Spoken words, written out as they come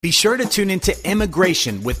Be sure to tune into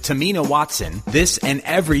Immigration with Tamina Watson this and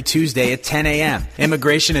every Tuesday at 10 a.m.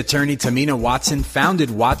 Immigration attorney Tamina Watson founded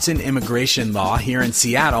Watson Immigration Law here in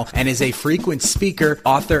Seattle and is a frequent speaker,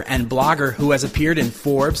 author, and blogger who has appeared in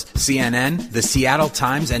Forbes, CNN, the Seattle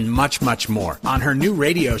Times, and much, much more. On her new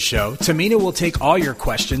radio show, Tamina will take all your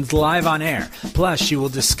questions live on air. Plus, she will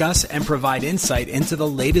discuss and provide insight into the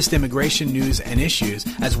latest immigration news and issues,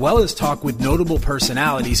 as well as talk with notable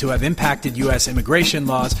personalities who have impacted U.S. immigration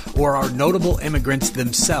laws or are notable immigrants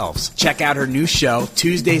themselves. Check out her new show,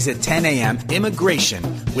 Tuesdays at 10 a.m., Immigration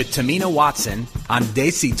with Tamina Watson on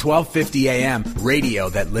Desi 1250 a.m., radio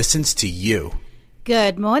that listens to you.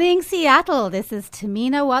 Good morning, Seattle. This is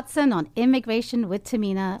Tamina Watson on Immigration with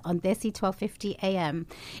Tamina on Desi 1250 AM.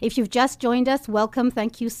 If you've just joined us, welcome.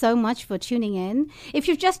 Thank you so much for tuning in. If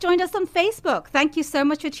you've just joined us on Facebook, thank you so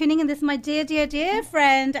much for tuning in. This is my dear, dear, dear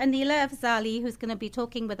friend, Anila Afzali, who's going to be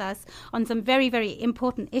talking with us on some very, very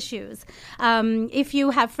important issues. If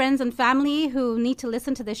you have friends and family who need to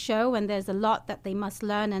listen to this show and there's a lot that they must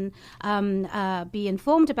learn and be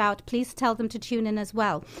informed about, please tell them to tune in as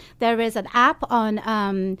well. There is an app on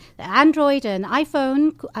Android and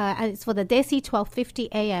iPhone. It's for the Desi 1250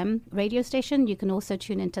 AM radio station. You can also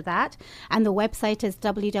tune into that. And the website is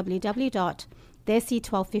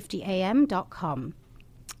www.desi1250am.com.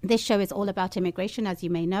 This show is all about immigration, as you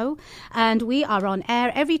may know, and we are on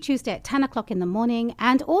air every Tuesday at 10 o'clock in the morning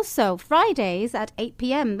and also Fridays at 8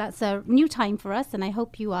 p.m. That's a new time for us, and I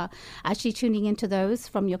hope you are actually tuning into those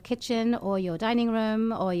from your kitchen or your dining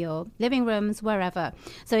room or your living rooms, wherever.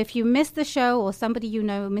 So if you missed the show or somebody you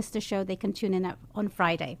know missed the show, they can tune in on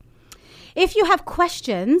Friday. If you have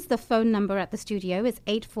questions, the phone number at the studio is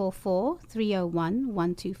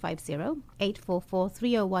 844-301-1250,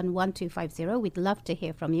 844-301-1250. We'd love to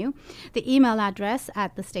hear from you. The email address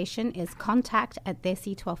at the station is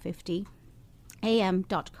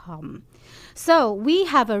contact@desi1250am.com. So we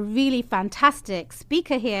have a really fantastic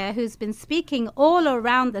speaker here who's been speaking all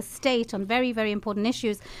around the state on very, very important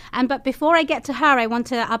issues. But before I get to her, I want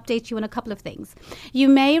to update you on a couple of things. You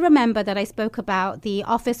may remember that I spoke about the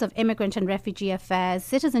Office of Immigrant and Refugee Affairs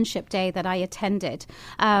Citizenship Day that I attended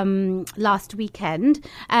last weekend.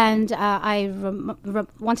 And I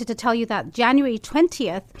wanted to tell you that January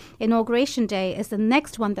 20th, Inauguration Day, is the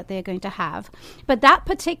next one that they're going to have. But that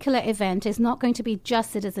particular event is not going to be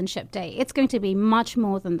just Citizenship Day. It's going to be much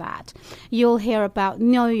more than that. You'll hear about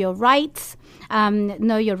know your rights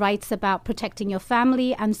about protecting your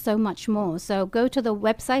family, and so much more. So go to the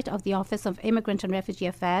website of the Office of Immigrant and Refugee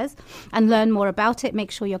Affairs and learn more about it.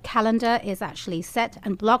 Make sure your calendar is actually set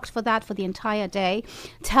and blocked for that for the entire day.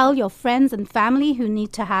 Tell your friends and family who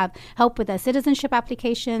need to have help with their citizenship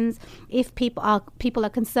applications. If people are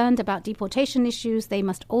concerned about deportation issues, they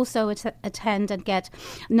must also attend and get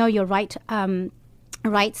Know Your Right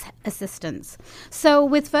rights assistance. So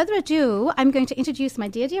with further ado, I'm going to introduce my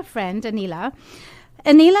dear, dear friend, Anila.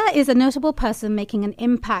 Anila is a notable person making an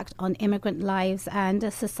impact on immigrant lives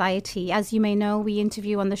and society. As you may know, we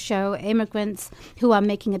interview on the show immigrants who are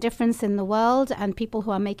making a difference in the world and people who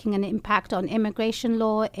are making an impact on immigration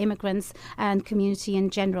law, immigrants, and community in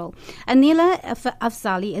general. Anila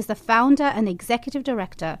Afzali is the founder and executive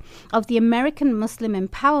director of the American Muslim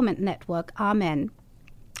Empowerment Network, Amen,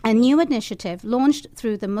 a new initiative launched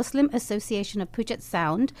through the Muslim Association of Puget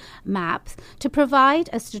Sound, MAPS, to provide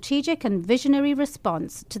a strategic and visionary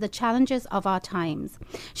response to the challenges of our times.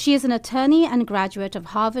 She is an attorney and graduate of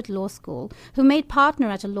Harvard Law School who made partner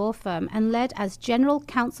at a law firm and led as general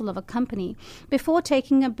counsel of a company before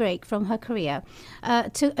taking a break from her career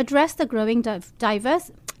to address the growing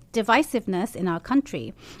divisiveness in our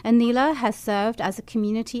country. Anila has served as a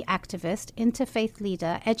community activist, interfaith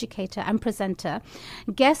leader, educator and presenter,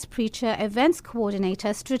 guest preacher, events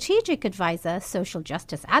coordinator, strategic advisor, social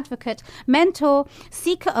justice advocate, mentor,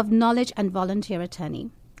 seeker of knowledge and volunteer attorney.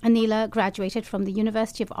 Anila graduated from the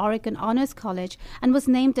University of Oregon Honors College and was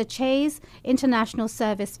named a Chase International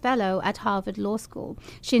Service Fellow at Harvard Law School.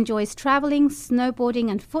 She enjoys traveling, snowboarding,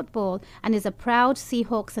 and football, and is a proud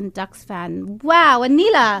Seahawks and Ducks fan. Wow,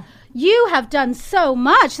 Anila, you have done so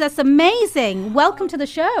much. That's amazing. Welcome to the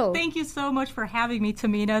show. Thank you so much for having me,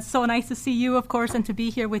 Tamina. It's so nice to see you, of course, and to be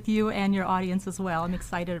here with you and your audience as well. I'm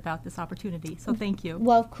excited about this opportunity, so thank you.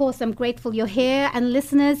 Well, of course, I'm grateful you're here. And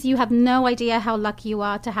listeners, you have no idea how lucky you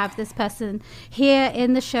are to have this person here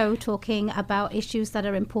in the show talking about issues that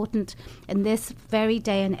are important in this very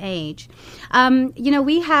day and age.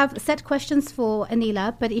 We have set questions for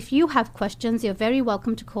Anila, but if you have questions, you're very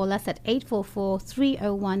welcome to call us at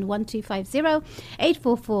 844-301-1250,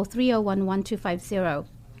 844-301-1250.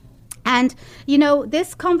 And,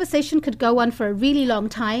 this conversation could go on for a really long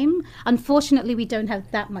time. Unfortunately, we don't have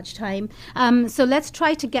that much time. So let's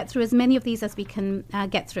try to get through as many of these as we can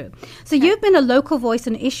get through. So you've been a local voice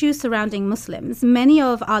on issues surrounding Muslims. Many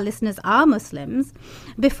of our listeners are Muslims.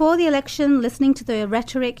 Before the election, listening to the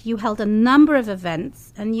rhetoric, you held a number of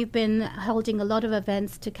events, and you've been holding a lot of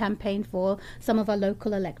events to campaign for some of our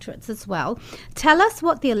local electorates as well. Tell us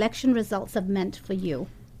what the election results have meant for you.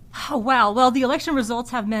 Oh, wow. Well, the election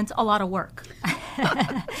results have meant a lot of work.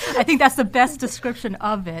 I think that's the best description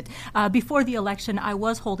of it. Before the election, I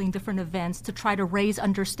was holding different events to try to raise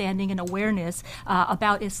understanding and awareness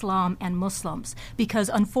about Islam and Muslims, because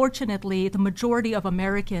unfortunately, the majority of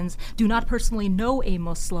Americans do not personally know a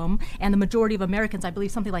Muslim, and the majority of Americans, I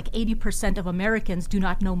believe something like 80% of Americans, do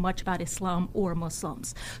not know much about Islam or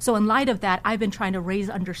Muslims. So in light of that, I've been trying to raise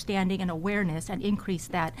understanding and awareness and increase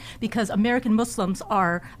that, because American Muslims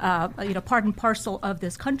are part and parcel of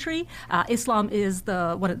this country. Islam is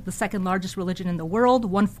the second largest religion in the world.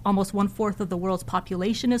 Almost 1/4 of the world's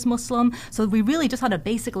population is Muslim. So we really just on a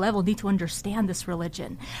basic level need to understand this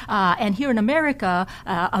religion. And here in America,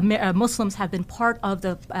 Muslims have been part of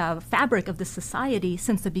the fabric of this society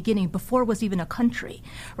since the beginning, before it was even a country,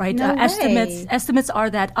 right? No way. Estimates are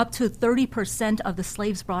that up to 30% of the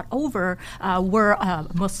slaves brought over were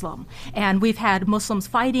Muslim. And we've had Muslims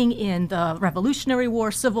fighting in the Revolutionary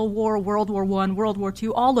War, Civil War, World War I, World War II,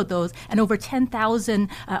 all of those, and over 10,000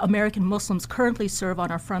 American Muslims currently serve on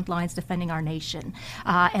our front lines defending our nation.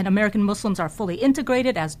 And American Muslims are fully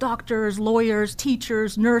integrated as doctors, lawyers,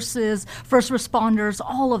 teachers, nurses, first responders,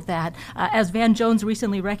 all of that. As Van Jones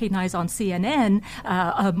recently recognized on CNN,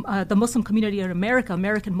 the Muslim community in America,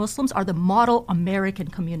 American Muslims, are the model American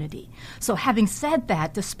community. So having said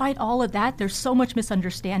that, despite all of that, there's so much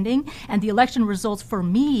misunderstanding, and the election results for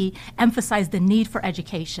me emphasize the need for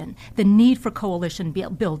education, the need for coalition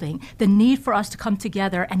building, the need for us to come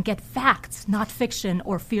together and get facts, not fiction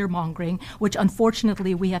or fear-mongering, which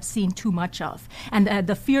unfortunately we have seen too much of. And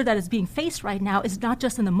the fear that is being faced right now is not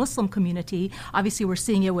just in the Muslim community. Obviously, we're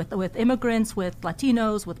seeing it with immigrants, with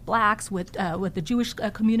Latinos, with blacks, with the Jewish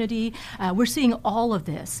community. We're seeing all of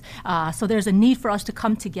this. So there's a need for us to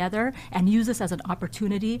come together and use this as an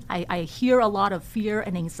opportunity. I hear a lot of fear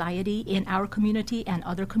and anxiety in our community and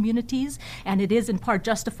other communities, and it is in part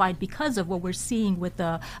justified because of what we're seeing with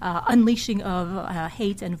the unleashing of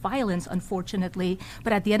hate and violence, unfortunately.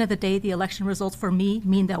 But at the end of the day, the election results for me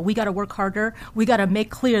mean that we got to work harder. We got to make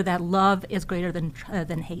clear that love is greater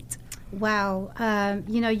than hate. Wow.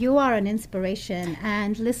 You are an inspiration.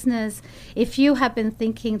 And listeners, if you have been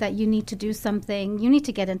thinking that you need to do something, you need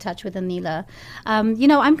to get in touch with Anila. I'm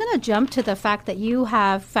going to jump to the fact that you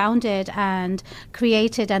have founded and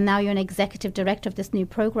created, and now you're an executive director of this new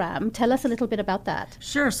program. Tell us a little bit about that.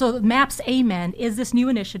 Sure. So MAPS Amen is this new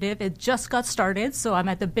initiative. It just got started, so I'm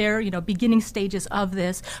at the bare, beginning stages of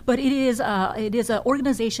this. But it is an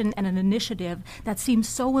organization and an initiative that seems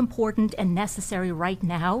so important and necessary right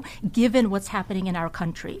now, given what's happening in our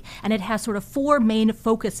country. And it has sort of 4 main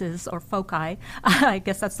focuses, or foci, I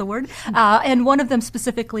guess that's the word. And one of them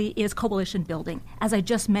specifically is coalition building. As I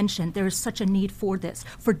just mentioned, there is such a need for this,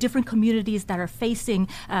 for different communities that are facing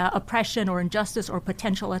oppression or injustice or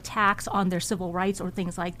potential attacks on their civil rights or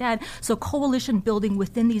things like that. So coalition building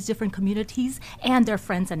within these different communities and their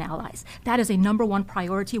friends and allies. That is a number one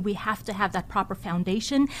priority. We have to have that proper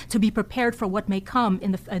foundation to be prepared for what may come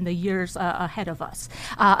in the years ahead of us.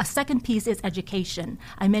 A second piece is education.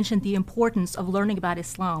 I mentioned the importance of learning about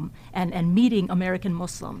Islam and meeting American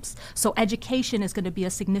Muslims. So education is going to be a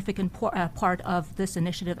significant part of this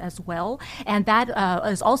initiative as well. And that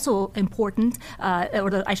is also important,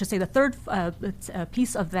 I should say the third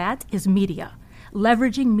piece of that is media.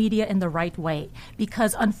 Leveraging media in the right way,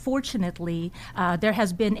 because unfortunately there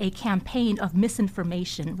has been a campaign of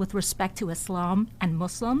misinformation with respect to Islam and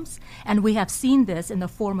Muslims, and we have seen this in the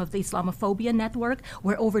form of the Islamophobia Network,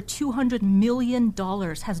 where over $200 million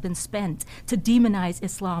has been spent to demonize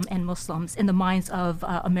Islam and Muslims in the minds of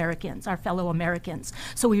Americans, our fellow Americans.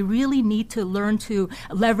 So we really need to learn to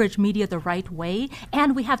leverage media the right way,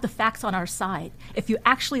 and we have the facts on our side. If you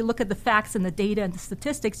actually look at the facts and the data and the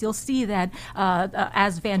statistics, you'll see that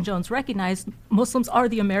as Van Jones recognized, Muslims are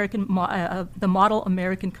the the model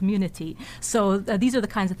American community. So these are the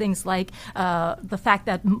kinds of things like the fact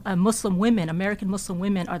that American Muslim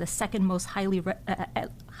women, are the second most highly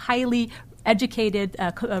educated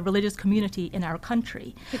religious community in our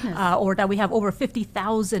country, or that we have over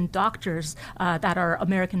 50,000 doctors that are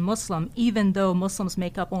American Muslim, even though Muslims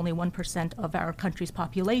make up only 1% of our country's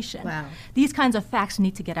population. Wow. These kinds of facts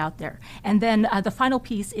need to get out there. And then the final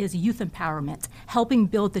piece is youth empowerment, helping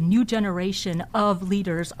build the new generation of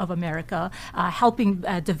leaders of America, helping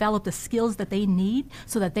develop the skills that they need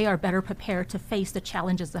so that they are better prepared to face the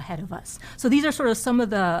challenges ahead of us. So these are sort of some of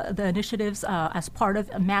the initiatives as part of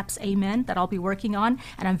MAPS Amen that I'll be working on,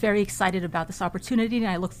 and I'm very excited about this opportunity, and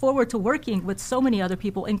I look forward to working with so many other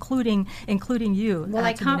people, including you. Well,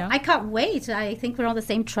 I can't wait. I think we're on the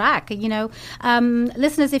same track.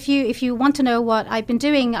 Listeners, if you want to know what I've been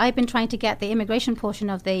doing, I've been trying to get the immigration portion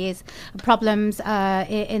of these problems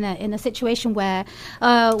in a situation where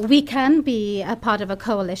we can be a part of a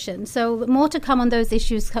coalition. So more to come on those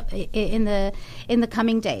issues in the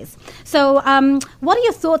coming days. So what are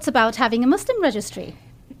your thoughts about having a Muslim registry?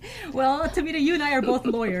 Well, Tamina, you and I are both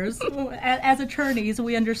lawyers. As attorneys,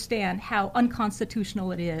 we understand how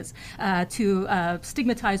unconstitutional it is to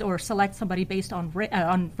stigmatize or select somebody based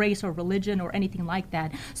on race or religion or anything like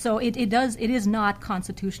that. So it is not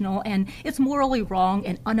constitutional, and it's morally wrong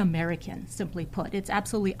and un-American, simply put. It's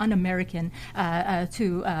absolutely un-American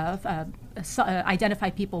to identify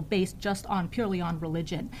people based just purely on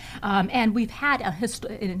religion. And we've had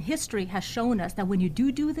history has shown us that when you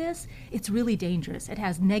do this, it's really dangerous. It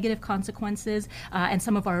has negative consequences, and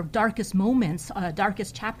some of our darkest moments,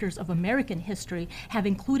 darkest chapters of American history have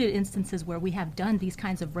included instances where we have done these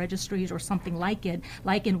kinds of registries or something like it,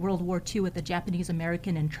 like in World War II with the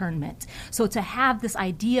Japanese-American internment. So to have this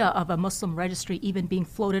idea of a Muslim registry even being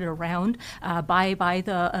floated around by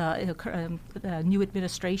the new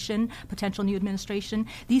administration, potential new administration,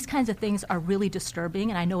 these kinds of things are really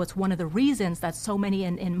disturbing, and I know it's one of the reasons that so many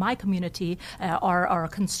in my community are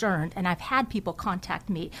concerned. And I've had people contact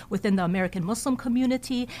me within the American Muslim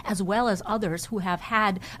community as well as others who have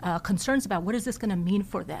had concerns about what is this going to mean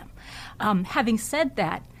for them. Having said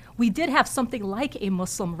that, we did have something like a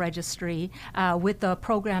Muslim registry with the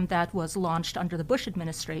program that was launched under the Bush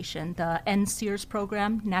administration, the NSEERS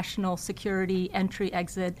program, National Security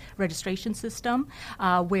Entry-Exit Registration System,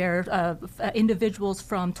 where individuals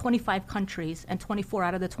from 25 countries, and 24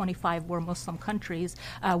 out of the 25 were Muslim countries,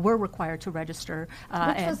 were required to register.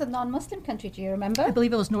 Which was a non-Muslim country, do you remember? I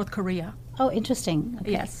believe it was North Korea. Oh, interesting.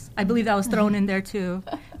 Okay. Yes, I believe that was thrown in there to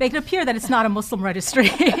make it appear that it's not a Muslim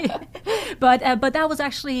registry. But that was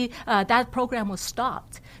actually, that program was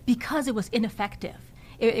stopped because it was ineffective.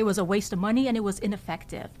 It was a waste of money, and it was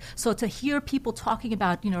ineffective. So to hear people talking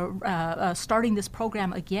about, starting this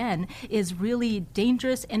program again is really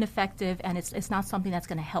dangerous, ineffective, and it's not something that's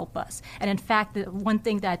going to help us. And in fact, the one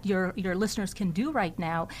thing that your listeners can do right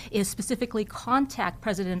now is specifically contact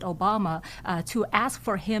President Obama to ask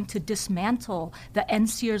for him to dismantle the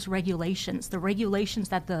NSEERS regulations, the regulations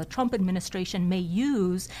that the Trump administration may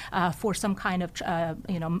use for some kind of,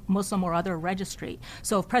 Muslim or other registry.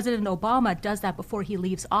 So if President Obama does that before he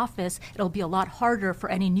leaves office, it'll be a lot harder for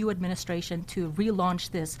any new administration to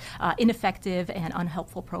relaunch this ineffective and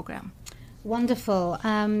unhelpful program. Wonderful.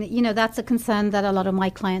 That's a concern that a lot of my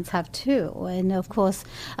clients have too. And of course,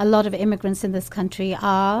 a lot of immigrants in this country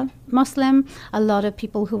are Muslim. A lot of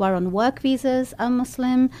people who are on work visas are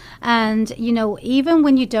Muslim. And, even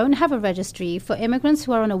when you don't have a registry, for immigrants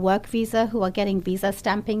who are on a work visa, who are getting visa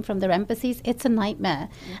stamping from their embassies, it's a nightmare.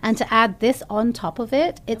 Yes. And to add this on top of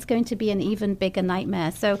it, it's going to be an even bigger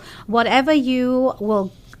nightmare. So whatever you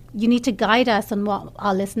need to guide us on what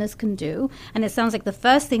our listeners can do. And it sounds like the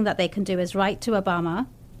first thing that they can do is write to Obama,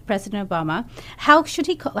 President Obama. How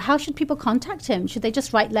should people contact him? Should they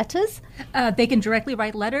just write letters? They can directly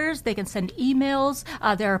write letters. They can send emails.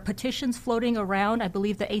 There are petitions floating around. I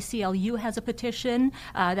believe the ACLU has a petition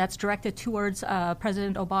that's directed towards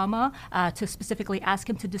President Obama to specifically ask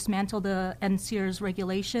him to dismantle the NSEERS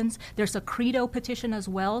regulations. There's a Credo petition as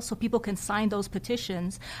well, so people can sign those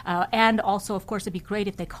petitions. And also, of course, it'd be great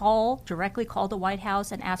if they directly call the White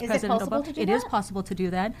House and ask President Obama. It is possible to do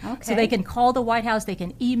that. Okay. So they can call the White House. They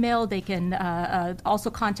can email. They can also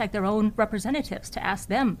contact their own representatives to ask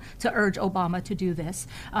them to urge Obama to do this.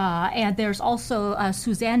 And there's also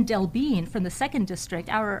Suzanne Delbene from the 2nd District,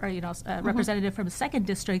 our representative from the 2nd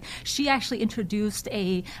District. She actually introduced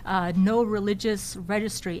a No Religious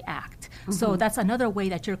Registry Act. So that's another way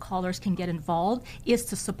that your callers can get involved, is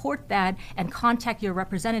to support that and contact your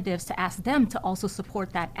representatives to ask them to also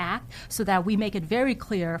support that act, so that we make it very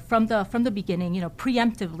clear from the beginning,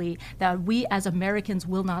 preemptively, that we as Americans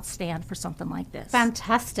will not stand for something like this.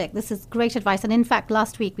 Fantastic. This is great advice. And in fact,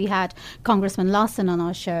 last week we had Congressman Larson on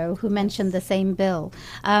our show who mentioned the same bill.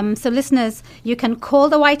 So listeners, you can call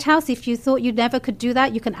the White House. If you thought you never could do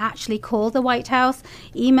that, you can actually call the White House.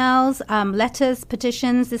 Emails, letters,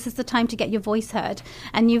 petitions. This is the time to get your voice heard.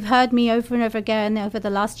 And you've heard me over and over again over the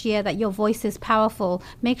last year that your voice is powerful.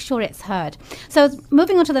 Make sure it's heard. So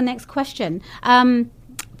moving on to the next question.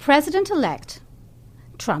 President-elect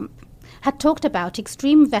Trump had talked about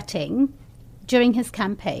extreme vetting during his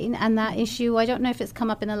campaign, and that issue, I don't know if it's come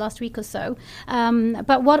up in the last week or so,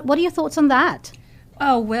 but what are your thoughts on that?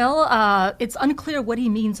 Oh, well, it's unclear what he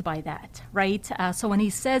means by that, right? So when he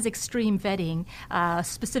says extreme vetting,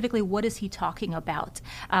 specifically, what is he talking about?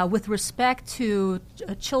 With respect to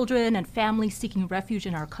children and families seeking refuge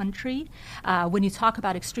in our country, when you talk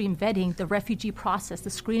about extreme vetting, the refugee process, the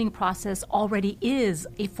screening process already is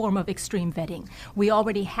a form of extreme vetting. We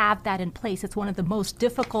already have that in place. It's one of the most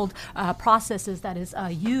difficult processes that is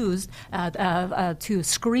used to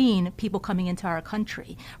screen people coming into our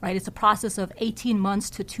country, right? It's a process of 18 months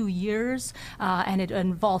to 2 years, and it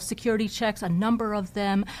involves security checks, a number of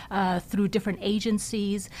them through different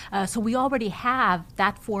agencies. So we already have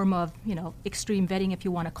that form of, extreme vetting, if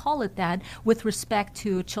you want to call it that, with respect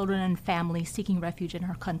to children and families seeking refuge in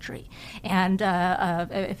our country. And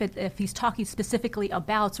if he's talking specifically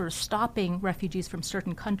about sort of stopping refugees from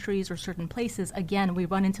certain countries or certain places, again, we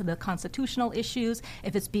run into the constitutional issues,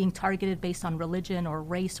 if it's being targeted based on religion or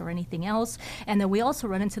race or anything else. And then we also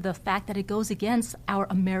run into the fact that it goes against our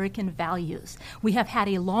American values. We have had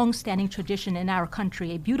a long-standing tradition in our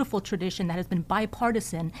country, a beautiful tradition that has been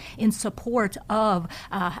bipartisan in support of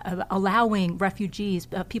allowing refugees,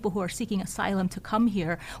 people who are seeking asylum, to come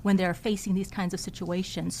here when they're facing these kinds of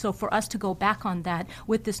situations. So for us to go back on that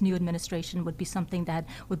with this new administration would be something that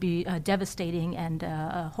would be devastating and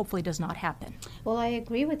hopefully does not happen. Well, I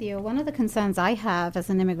agree with you. One of the concerns I have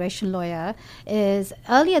as an immigration lawyer is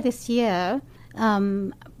earlier this year,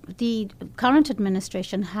 the current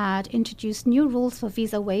administration had introduced new rules for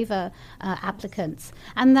visa waiver applicants.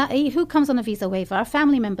 And who comes on a visa waiver? Our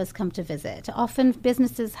family members come to visit. Often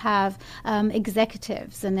businesses have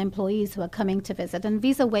executives and employees who are coming to visit. And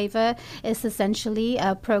visa waiver is essentially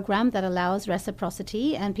a program that allows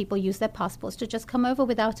reciprocity, and people use their passports to just come over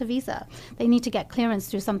without a visa. They need to get clearance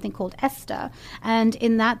through something called ESTA. And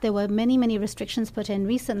in that, there were many, many restrictions put in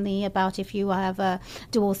recently about if you have a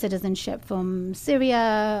dual citizenship from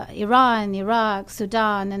Syria, Iran, Iraq,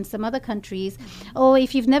 Sudan, and some other countries, or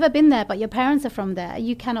if you've never been there but your parents are from there,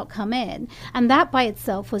 you cannot come in. And that by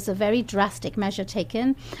itself was a very drastic measure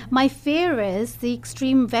taken. My fear is the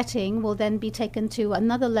extreme vetting will then be taken to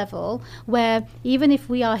another level where even if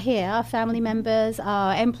we are here, our family members,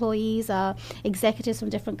 our employees, our executives from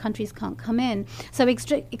different countries can't come in. So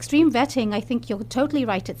extreme vetting, I think you're totally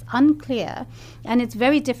right, it's unclear, and it's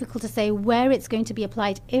very difficult to say where it's going to be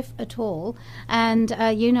applied, if at all. And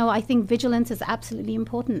I think vigilance is absolutely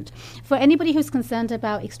important. For anybody who's concerned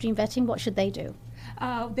about extreme vetting, what should they do?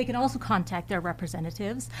 They can also contact their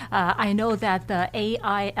representatives. I know that the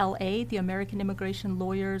AILA, the American Immigration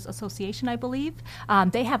Lawyers Association, I believe,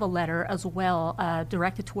 they have a letter as well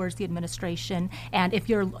directed towards the administration. And if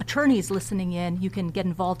your attorney is listening in, you can get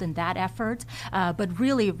involved in that effort. But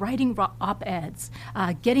really, writing op-eds,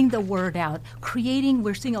 getting the word out,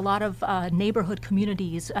 we're seeing a lot of neighborhood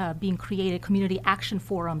communities being created, community action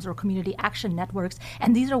forums or community action networks.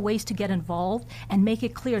 And these are ways to get involved and make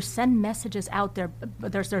it clear, send messages out there.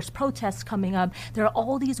 There's protests coming up. There are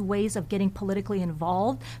all these ways of getting politically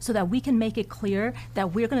involved so that we can make it clear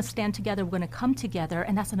that we're going to stand together, we're going to come together,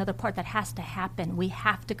 and that's another part that has to happen. We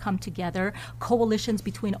have to come together, coalitions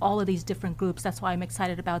between all of these different groups. That's why I'm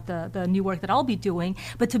excited about the new work that I'll be doing,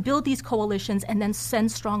 but to build these coalitions and then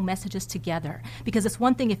send strong messages together. Because it's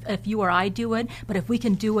one thing if you or I do it, but if we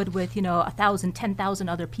can do it with 1,000, 10,000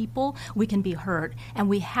 other people, we can be heard. And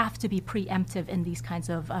we have to be preemptive in these kinds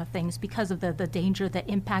of things because of the danger, the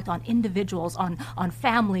impact on individuals, on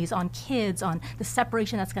families, on kids, on the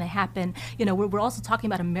separation that's going to happen. We're also talking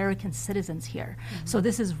about American citizens here. Mm-hmm. So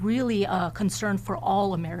this is really a concern for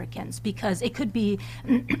all Americans, because it could be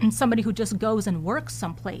somebody who just goes and works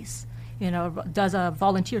someplace, does a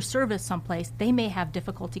volunteer service someplace. They may have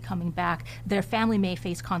difficulty coming back. Their family may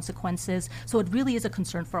face consequences. So it really is a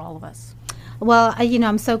concern for all of us. Well,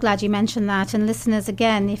 I'm so glad you mentioned that. And listeners,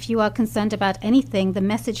 again, if you are concerned about anything, the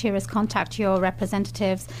message here is contact your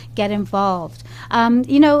representatives, get involved.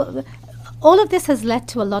 all of this has led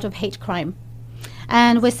to a lot of hate crime.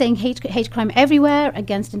 And we're seeing hate crime everywhere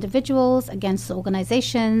against individuals, against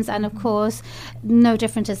organizations, and of course, no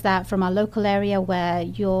different is that from our local area where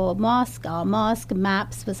our mosque,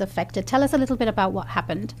 MAPS, was affected. Tell us a little bit about what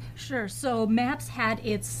happened. Sure. So MAPS had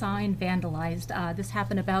its sign vandalized. This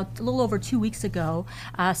happened about a little over 2 weeks ago.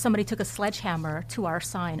 Somebody took a sledgehammer to our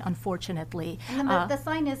sign, unfortunately. And the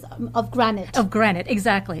sign is of granite. Of granite,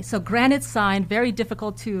 exactly. So granite sign, very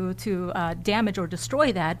difficult to damage or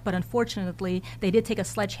destroy that, but unfortunately, they did take a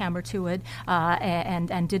sledgehammer to it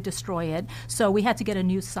and did destroy it. So we had to get a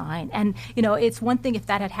new sign. And, it's one thing if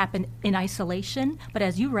that had happened in isolation, but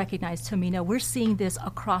as you recognize, Tamina, we're seeing this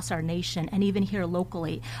across our nation and even here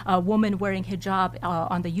locally. A woman wearing hijab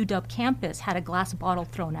on the UW campus had a glass bottle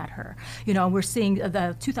thrown at her. We're seeing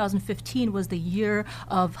the 2015 was the year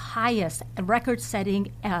of highest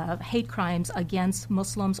record-setting hate crimes against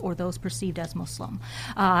Muslims or those perceived as Muslim.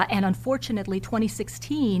 And unfortunately,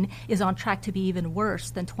 2016 is on track to be even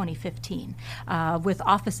worse than 2015, with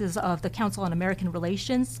offices of the Council on American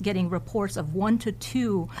Relations getting reports of 1 to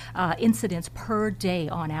 2 incidents per day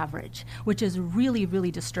on average, which is really,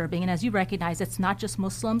 really disturbing. And as you recognize, it's not just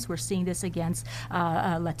Muslims. We're seeing this against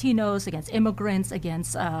Latinos, against immigrants,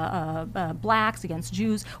 against blacks, against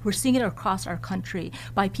Jews. We're seeing it across our country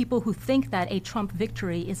by people who think that a Trump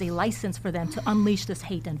victory is a license for them to unleash this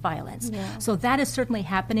hate and violence. Yeah. So that is certainly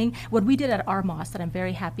happening. What we did at our mosque that I'm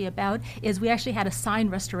very happy about is we actually had a sign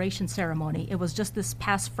restoration ceremony. It was just this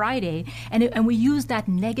past Friday, and we used that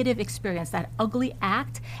negative experience, that ugly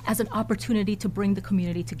act, as an opportunity to bring the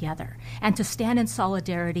community together and to stand in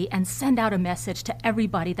solidarity and send out a message to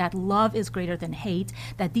everybody that love is greater than hate,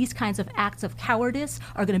 that these kinds of acts of cowardice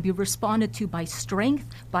are going to be responded to by strength,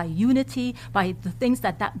 by unity, by the things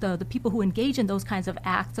that the people who engage in those kinds of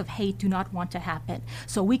acts of hate do not want to happen.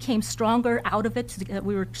 So we came stronger out of it.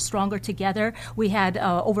 We were stronger together. We had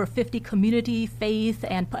over 50 community, faith,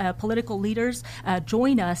 and political leaders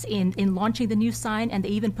join us in launching the new sign, and they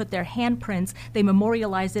even put their handprints. They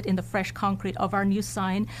memorialized it in the fresh concrete of our new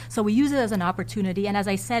sign. So we use it as an opportunity. And as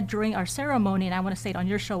I said during our ceremony, and I want to say it on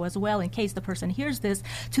your show as well, in case the person hears this,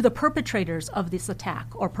 to the perpetrators of this attack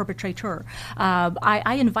or perpetrator,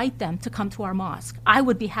 I invite them to come to our mosque. I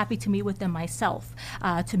would be happy to meet with them myself,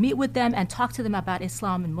 to meet with them and talk to them about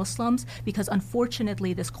Islam and Muslims, because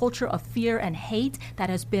unfortunately this culture of fear and hate that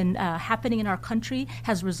has been happening in our country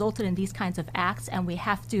has resulted in these kinds of acts, and we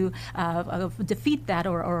have to defeat that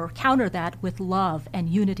or counter that with love and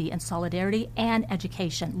unity and solidarity and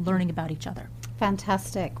education, learning about each other.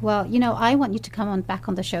 Fantastic. Well, I want you to come on back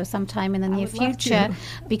on the show sometime in the near future,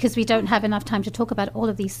 because we don't have enough time to talk about all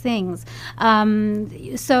of these things.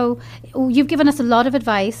 So you've given us a lot of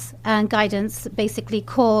advice and guidance. Basically,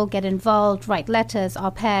 call, get involved, write letters,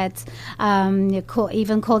 op-eds,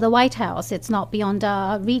 even call the White House. It's not beyond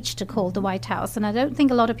our reach to call the White House. And I don't think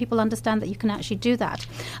a lot of people understand that you can actually do that.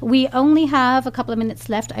 We only have a couple of minutes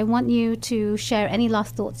left. I want you to share any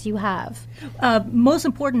last thoughts you have. Most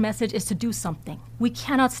important message is to do something. We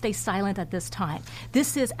cannot stay silent at this time.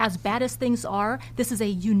 This is, as bad as things are, this is a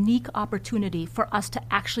unique opportunity for us to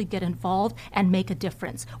actually get involved and make a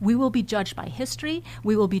difference. We will be judged by history.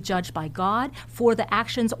 We will be judged by God for the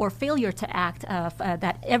actions or failure to act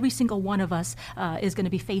that every single one of us is going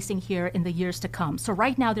to be facing here in the years to come. So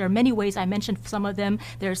right now, there are many ways. I mentioned some of them.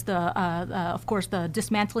 There's of course, the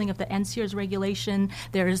dismantling of the NSEERS regulation.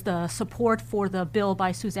 There is the support for the bill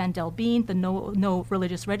by Suzanne Delbene, the No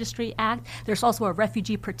Religious Registry Act. There's also a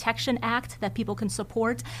Refugee Protection Act that people can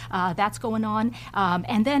support. That's going on.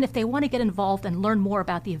 And then if they want to get involved and learn more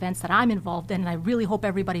about the events that I'm involved in, and I really hope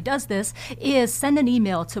everybody does this, is send an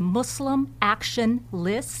email to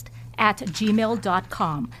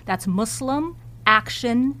muslimactionlist@gmail.com. That's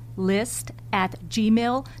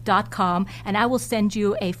muslimactionlist@gmail.com, and I will send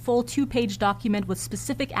you a full 2-page document with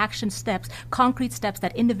specific action steps, concrete steps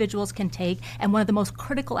that individuals can take. And one of the most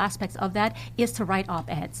critical aspects of that is to write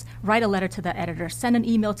op-eds, write a letter to the editor, send an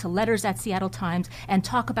email to letters@Seattle Times, and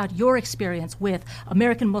talk about your experience with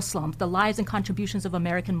American Muslims, the lives and contributions of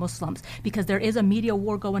American Muslims, because there is a media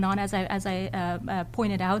war going on, as I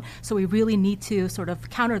pointed out. So we really need to sort of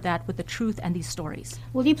counter that with the truth and these stories.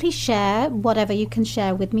 Will you please share whatever you can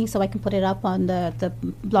share with me so I can put it up on the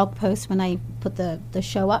blog post when I put the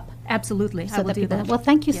show up? Absolutely. So I will do that. Well,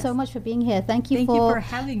 thank you so much for being here. Thank you for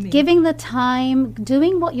having me. Giving the time,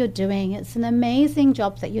 doing what you're doing. It's an amazing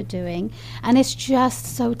job that you're doing, and it's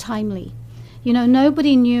just so timely.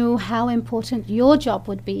 Nobody knew how important your job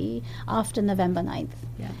would be after November 9th.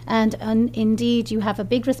 And indeed, you have a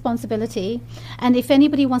big responsibility. And if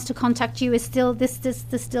anybody wants to contact you, is still this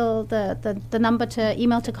still the number to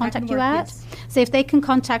email to contact you at? Yes. So if they can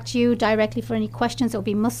contact you directly for any questions, it will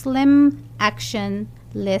be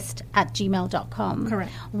muslimactionlist@gmail.com.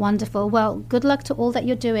 Correct. Wonderful. Well, good luck to all that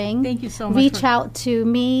you're doing. Thank you so much. Reach out to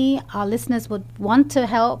me. Our listeners would want to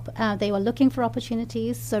help. They were looking for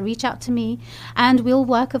opportunities, so reach out to me. And we'll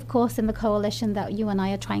work, of course, in the coalition that you and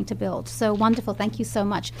I are trying to build. So wonderful. Thank you so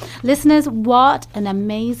much. Listeners, what an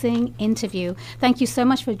amazing interview. Thank you so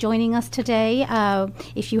much for joining us today.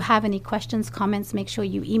 If you have any questions, comments, make sure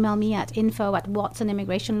you email me at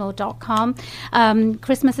info@watsonimmigrationlaw.com.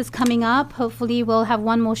 Christmas is coming up. Hopefully we'll have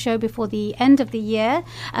one more show before the end of the year.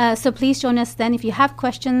 So please join us then. If you have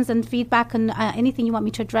questions and feedback and anything you want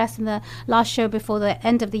me to address in the last show before the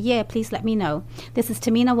end of the year, please let me know. This is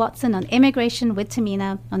Tamina Watson on Immigration with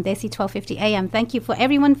Tamina on Desi 1250 AM. Thank you for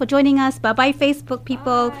everyone for joining us. Bye-bye, Facebook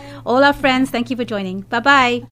people. Bye. All our friends, thank you for joining. Bye-bye.